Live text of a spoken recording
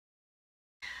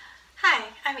Hi,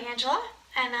 I'm Angela,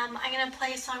 and I'm going to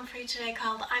play a song for you today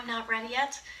called I'm Not Ready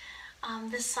Yet.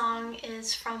 This song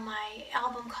is from my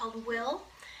album called Will,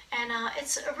 and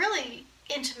it's a really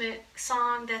intimate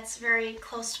song that's very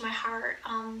close to my heart.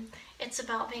 It's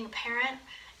about being a parent.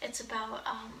 It's about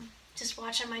just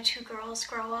watching my two girls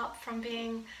grow up from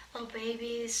being little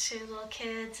babies to little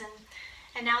kids,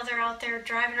 and now they're out there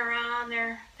driving around.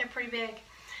 They're pretty big.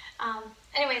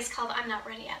 Anyway, it's called I'm Not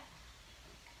Ready Yet.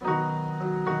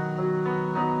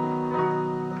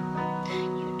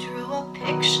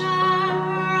 Picture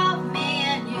of me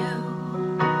and you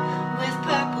with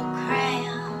purple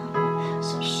crayon,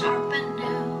 so sharp and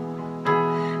new,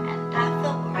 and I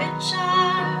felt richer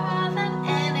than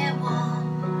anyone.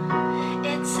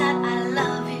 It said I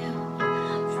love you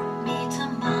from me to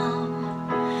mom.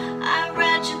 I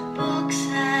read your books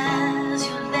as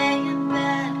you lay in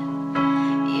bed.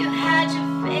 You had your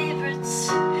favorites,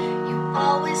 you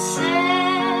always said